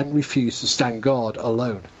because men refused to stand guard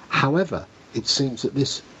alone. However, it seems that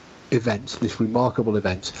this remarkable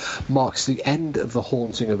event, marks the end of the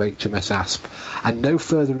haunting of HMS Asp, and no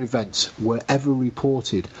further events were ever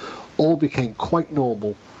reported. All became quite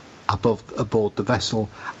normal aboard the vessel,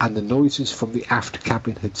 and the noises from the aft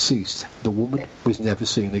cabin had ceased. The woman was never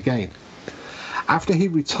seen again. After he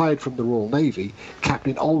retired from the Royal Navy,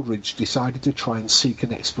 Captain Aldridge decided to try and seek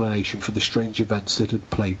an explanation for the strange events that had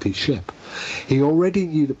plagued his ship. He already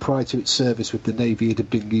knew that prior to its service with the Navy it had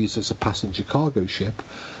been used as a passenger cargo ship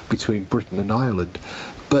between Britain and Ireland,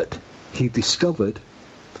 but he discovered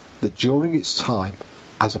that during its time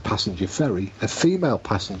as a passenger ferry, a female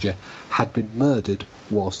passenger had been murdered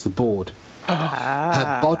whilst aboard.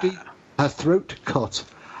 Her throat cut,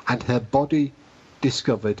 and her body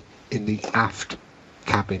discovered in the aft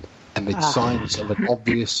cabin amid signs of an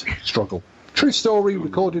obvious struggle. True story,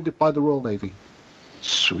 recorded by the Royal Navy.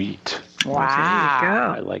 Sweet. Wow. There you go.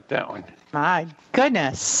 I like that one. My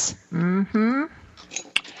goodness. Mm-hmm.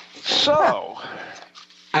 So,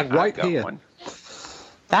 And right I've got here, one.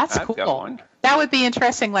 That's I've cool. got one. That would be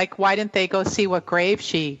interesting. Like, why didn't they go see what grave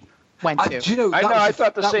she went to? do you know, I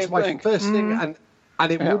thought the same was my thing. first thing,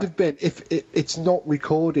 and it would have been, if it's not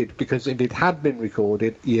recorded, because if it had been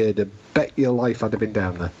recorded, you'd have bet your life I'd have been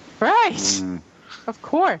down there. Right. Of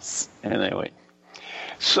course. Anyway,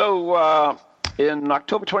 so in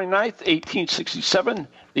October 29th, 1867,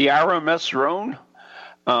 the RMS Rhone,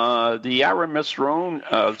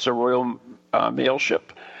 it's a Royal Mail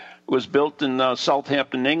ship, was built in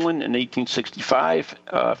Southampton, England in 1865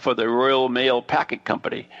 for the Royal Mail Packet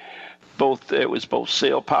Company. It was both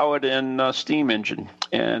sail-powered and steam engine,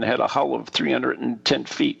 and had a hull of 310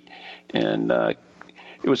 feet. And it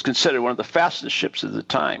was considered one of the fastest ships of the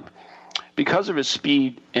time. Because of its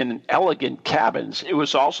speed and elegant cabins, it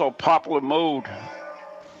was also a popular mode.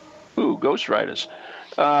 Ghost Riders.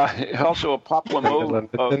 Also a popular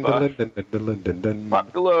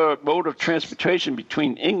mode of transportation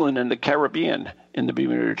between England and the Caribbean in the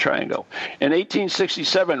Bermuda Triangle. In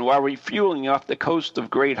 1867, while refueling off the coast of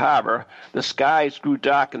Great Harbor, the skies grew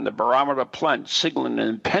dark and the barometer plunged, signaling an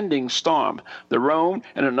impending storm. The Rhone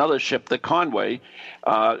and another ship, the Conway,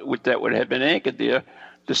 that would have been anchored there,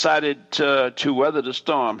 decided to weather the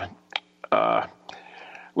storm.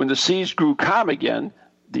 When the seas grew calm again,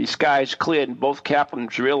 the skies cleared, and both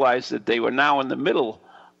captains realized that they were now in the middle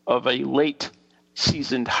of a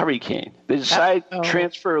late-seasoned hurricane. They decided to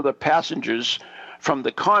transfer the passengers from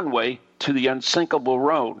the Conway to the unsinkable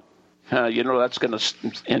Rhone. That's going to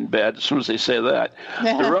end bad as soon as they say that.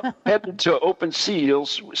 The Rhone headed to open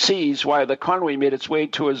seas while the Conway made its way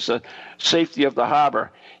towards the safety of the harbor.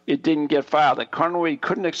 It didn't get far. The Conway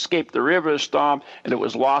couldn't escape the river storm, and it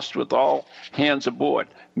was lost with all hands aboard.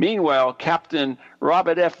 Meanwhile, Captain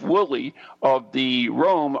Robert F. Woolley of the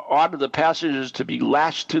Rome ordered the passengers to be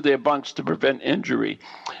lashed to their bunks to prevent injury,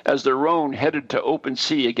 as the Rhone headed to open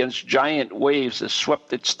sea against giant waves that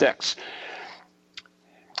swept its decks.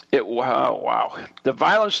 Wow. The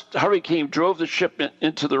violent hurricane drove the ship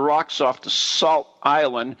into the rocks off the Salt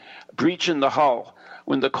Island, breaching the hull.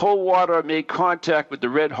 When the cold water made contact with the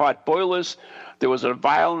red-hot boilers, there was a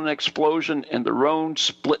violent explosion and the Rhone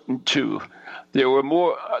split in two. There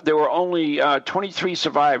were only 23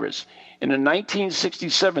 survivors. And in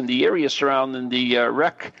 1967, the area surrounding the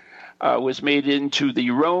wreck was made into the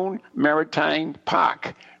Rhone Maritime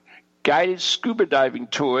Park. Guided scuba diving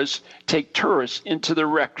tours take tourists into the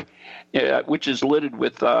wreck, which is littered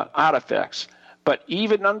with artifacts. But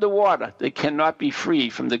even underwater, they cannot be free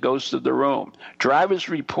from the ghosts of the Rhone. Divers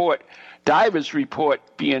report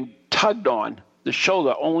being tugged on the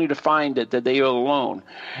shoulder only to find that they are alone.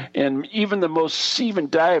 And even the most seasoned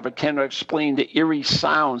diver cannot explain the eerie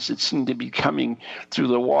sounds that seem to be coming through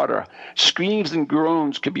the water. Screams and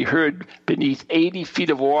groans can be heard beneath 80 feet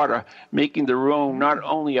of water, making the Rhone not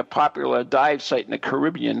only a popular dive site in the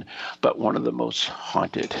Caribbean, but one of the most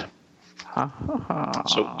haunted.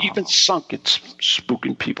 So even sunk, it's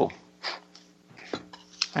spooking people.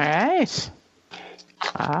 All right.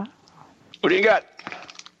 What do you got?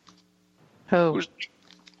 Who?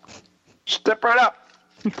 Step right up.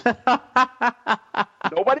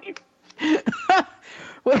 Nobody?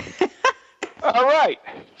 All right.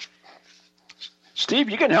 Steve,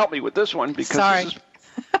 you can help me with this one because Sorry. This is...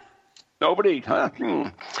 Nobody, huh?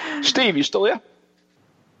 Steve, you still there?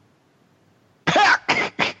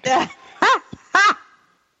 Pack!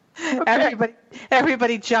 Okay.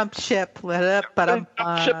 Everybody jumped ship.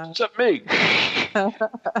 Jump ship except me.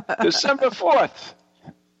 December 4th.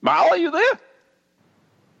 Molly, you there?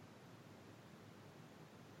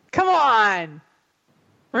 Come on.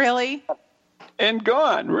 Really? And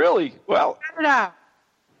gone, really? Well, No.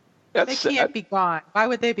 They that's can't be gone. Why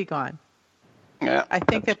would they be gone? Yeah, I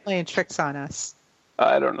think they're playing tricks on us.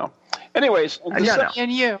 I don't know. Anyways,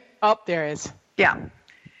 And you. Oh, there is. Yeah.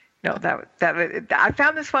 No, I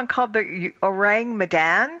found this one called the Orang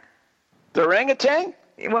Medan. the orangutan?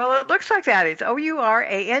 Well, it looks like that. It's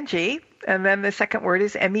Ourang, and then the second word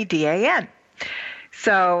is Medan.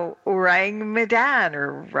 So Orang Medan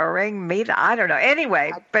or Orang Medan, I don't know.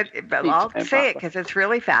 Anyway, but I'll say it because it's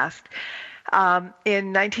really fast.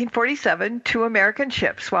 In 1947, two American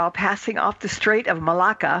ships, while passing off the Strait of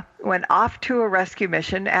Malacca, went off to a rescue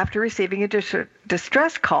mission after receiving a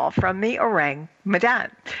distress call from the Orang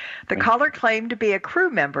Medan. The caller claimed to be a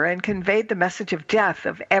crew member and conveyed the message of death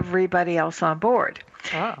of everybody else on board.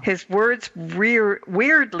 Oh. His words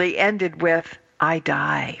weirdly ended with, "I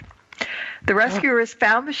die." The rescuers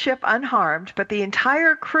found the ship unharmed, but the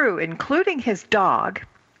entire crew, including his dog,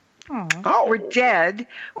 were dead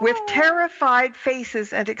with terrified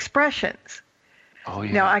faces and expressions. Oh,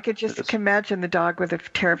 yeah. Now, I could just imagine the dog with a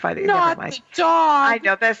terrified... Not the dog! I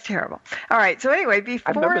know, that's terrible. All right, so anyway,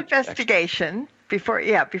 before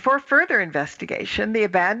further investigation, the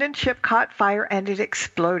abandoned ship caught fire and it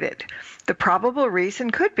exploded. The probable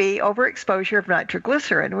reason could be overexposure of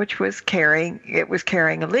nitroglycerin, which it was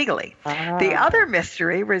carrying illegally. The other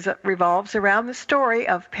mystery revolves around the story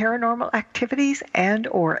of paranormal activities and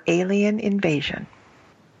or alien invasion.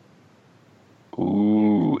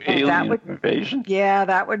 Ooh, alien invasion? Yeah,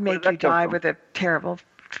 that would make you die with a terrible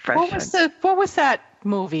expression. What was that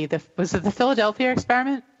movie? Was it the Philadelphia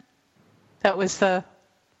Experiment? That was the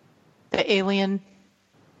alien...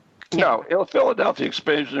 No, Philadelphia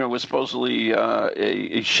Experiment was supposedly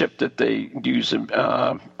a ship that they use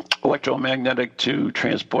electromagnetic to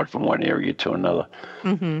transport from one area to another.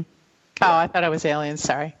 Mm-hmm. Oh, I thought it was aliens.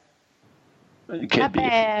 Sorry. It can't be.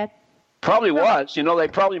 Bad. Probably was. They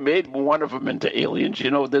probably made one of them into aliens.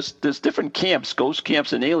 There's different camps, ghost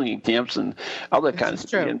camps and alien camps and other kinds of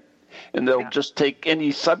things. And they'll just take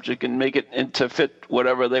any subject and make it to fit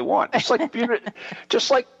whatever they want. Just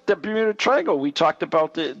like the Bermuda Triangle we talked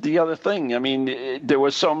about the other thing. I mean, there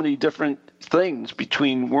were so many different things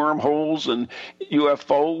between wormholes and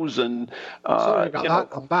UFOs and Sorry about that.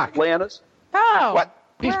 I'm back. Atlantis. Oh, what?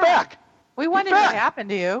 He's back. We wondered what happened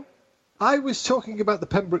to you. I was talking about the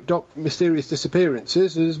Pembroke Dock mysterious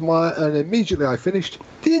disappearances, and immediately I finished,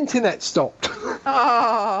 the internet stopped.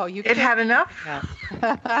 Oh, it had enough?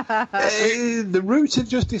 The route had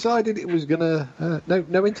just decided it was going to...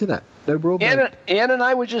 no internet, no broadband. Ann and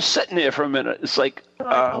I were just sitting there for a minute. It's like...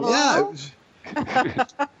 yeah,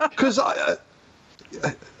 because at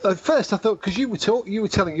first I thought, because you were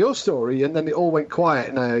telling your story, and then it all went quiet,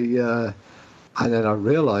 and then I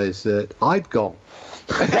realised that I'd gone.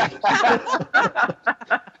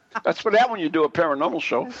 That's what happens when you do a paranormal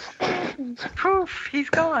show. Poof, he's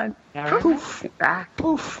gone. Poof, back.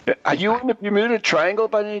 Poof. Are you in the Bermuda Triangle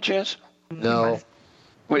by any chance? No.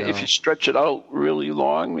 Wait, if you stretch it out really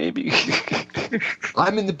long, maybe.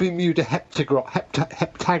 I'm in the Bermuda heptagon.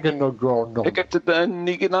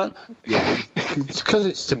 Yeah, it's because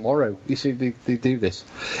it's tomorrow. You see, they do this.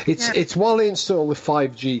 It's while they install the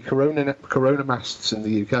 5G Corona masts in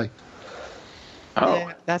the UK. Oh,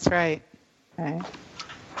 Yeah, that's right. Okay.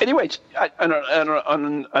 Anyways,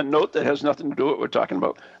 on a note that has nothing to do with what we're talking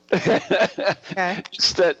about,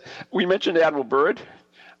 it's that we mentioned Admiral Byrd.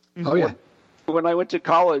 Oh, yeah. When I went to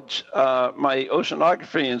college, my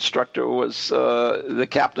oceanography instructor was the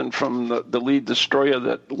captain from the lead destroyer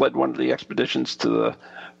that led one of the expeditions to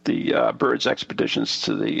the Byrd's expeditions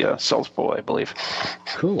to the South Pole, I believe.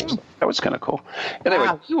 Cool. That was kind of cool. Anyway,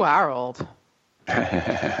 Wow, you are old.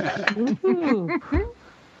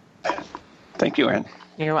 Thank you, Ann.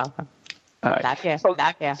 You're welcome. All right. Love you. So,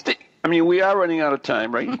 Love you. I mean, we are running out of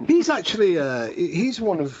time, right? He's actually, he's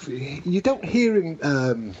one of, you don't hear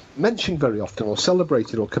him mentioned very often or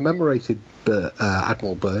celebrated or commemorated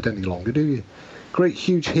Admiral Byrd any longer, do you? Great,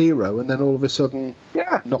 huge hero, and then all of a sudden...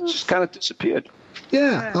 Yeah, just kind of disappeared.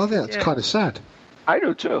 Yeah, I think that's kind of sad. I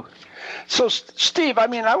do, too. So, Steve, I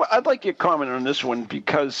mean, I'd like your comment on this one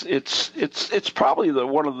because it's probably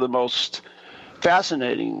one of the most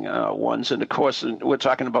fascinating ones, and of course, we're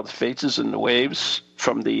talking about the faces and the waves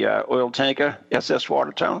from the oil tanker SS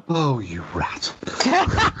Watertown. Oh, you rat!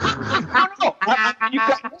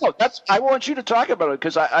 I want you to talk about it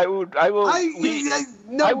because I will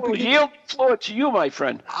yield the floor to you, my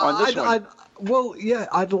friend, on this one. Well, yeah,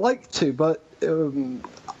 I'd like to, but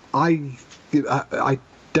I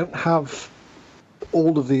don't have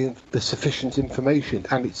all of the sufficient information,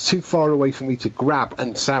 and it's too far away for me to grab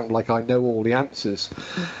and sound like I know all the answers.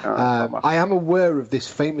 I am aware of this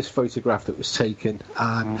famous photograph that was taken.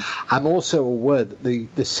 I'm also aware that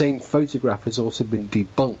the same photograph has also been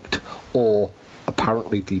debunked, or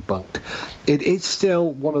apparently debunked. It is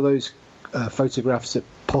still one of those photographs that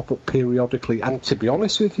pop up periodically, and to be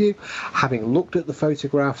honest with you, having looked at the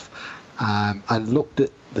photograph and looked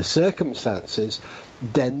at the circumstances,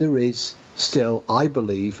 then there is still, I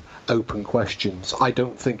believe, open questions. I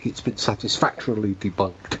don't think it's been satisfactorily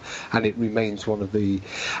debunked, and it remains one of the...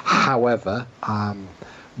 However,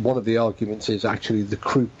 one of the arguments is actually the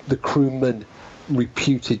crewman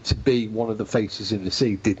reputed to be one of the faces in the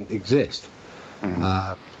sea didn't exist.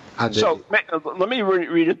 Let me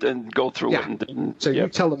read it and go through it. And you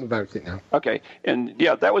tell them about it now. Okay, and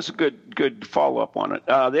that was a good follow-up on it.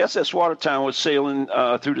 The SS Watertown was sailing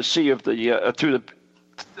through the sea of the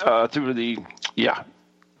through the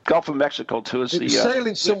Gulf of Mexico to the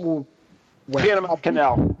sailing somewhere Panama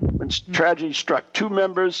Canal when tragedy struck. 2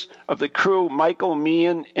 members of the crew, Michael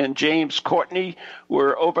Meehan and James Courtney,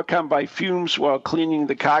 were overcome by fumes while cleaning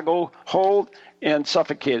the cargo hold and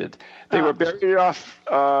suffocated. They were buried off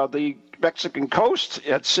the Mexican coast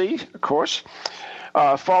at sea, of course.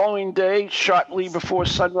 Following day, shortly before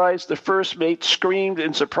sunrise, the first mate screamed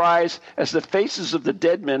in surprise as the faces of the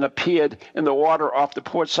dead men appeared in the water off the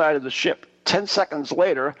port side of the ship. 10 seconds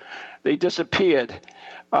later, they disappeared.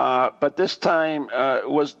 But this time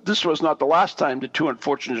this was not the last time the 2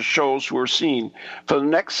 unfortunate shoals were seen. For the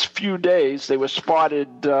next few days, they were spotted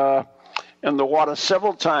in the water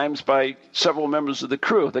several times by several members of the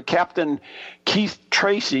crew. The captain, Keith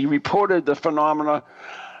Tracy, reported the phenomena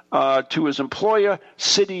to his employer,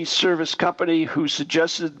 City Service Company, who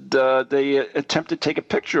suggested they attempt to take a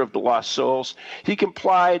picture of the lost souls. He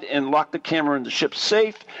complied and locked the camera in the ship's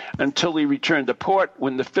safe until he returned to port.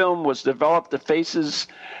 When the film was developed, the faces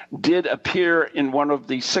did appear in one of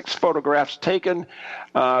the 6 photographs taken.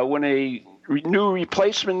 When a new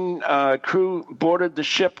replacement crew boarded the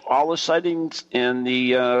ship, all the sightings of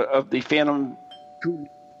the Phantom crew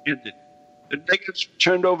ended. The negatives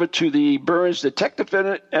turned over to the Burns Detective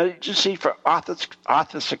Agency for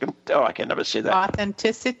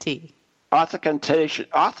authenticity. Authentication.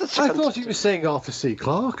 I thought he was saying Arthur C.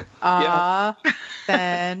 Clarke.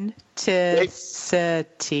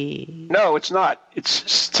 Authenticity. No, it's not.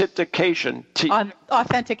 It's certification.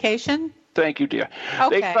 Authentication? Thank you, dear.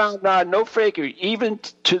 Okay. They found no fakery. Even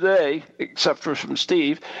today, except for from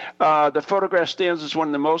Steve, the photograph stands as one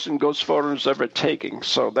of the most engrossed photos ever taken.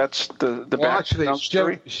 So that's the actually,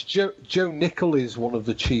 Joe Nickel is one of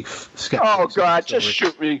the chief skeptics. Oh, God, just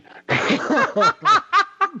shoot me.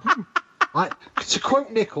 To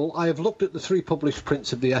quote Nicholl, I have looked at the 3 published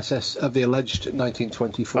prints of the alleged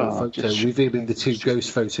 1924 photo, revealing the 2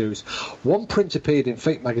 ghost photos. One print appeared in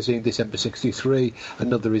Fate magazine December 63,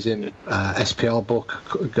 another is in SPR book,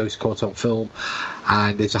 Ghost Caught on Film,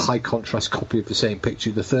 and there's a high contrast copy of the same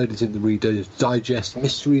picture. The third is in the Reader's Digest,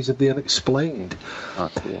 Mysteries of the Unexplained.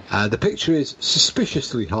 The picture is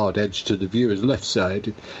suspiciously hard-edged to the viewer's left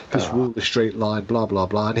side. This rule a straight line, blah, blah,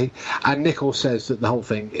 blah. And Nicholl says that the whole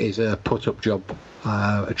thing is a put-up job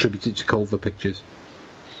attributed to Culver Pictures.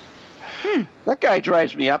 That guy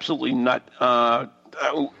drives me absolutely nuts.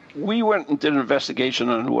 We went and did an investigation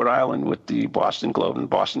on Wood Island with the Boston Globe, and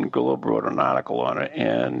Boston Globe wrote an article on it,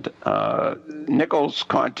 and Nichols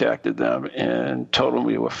contacted them and told them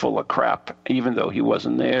we were full of crap, even though he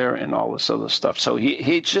wasn't there and all this other stuff. So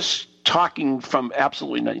he just talking from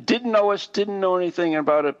absolutely nothing. Didn't know us, didn't know anything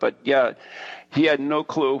about it, but yeah, he had no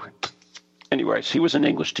clue. Anyways, he was an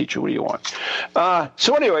English teacher. What do you want?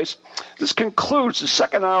 So anyways, this concludes the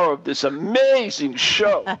second hour of this amazing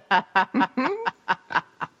show.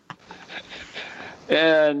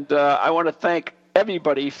 And I want to thank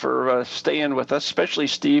everybody for staying with us, especially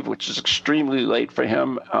Steve, which is extremely late for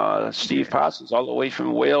him. Steve Parsons, all the way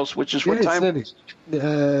from Wales, which is what time?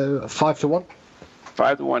 5 to 1.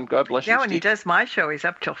 5 to 1. God bless you, Yeah, when Steve. he does my show, he's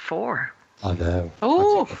up till 4. I know.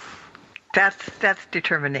 Oh, That's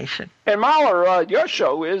determination. And Mahler, your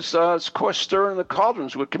show is, of course, Stirring the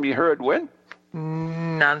Cauldrons, which can be heard when?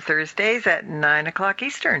 On Thursdays at 9 o'clock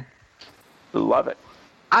Eastern. Love it.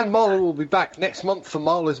 And Marla will be back next month for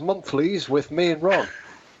Marla's Monthlies with me and Ron.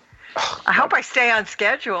 I hope I stay on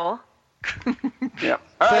schedule. Yeah.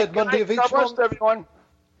 Third Monday of each God bless month. everyone.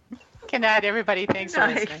 good night, everybody. Thanks for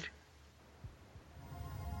Night. listening.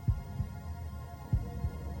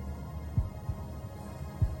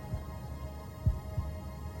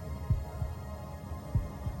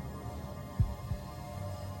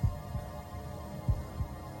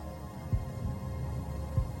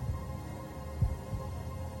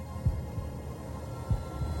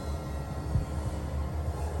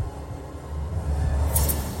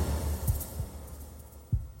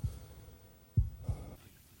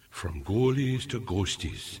 From ghoulies to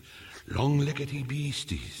ghosties, long-leggedy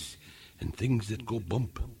beasties, and things that go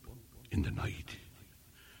bump in the night.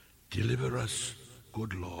 Deliver us,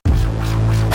 good Lord.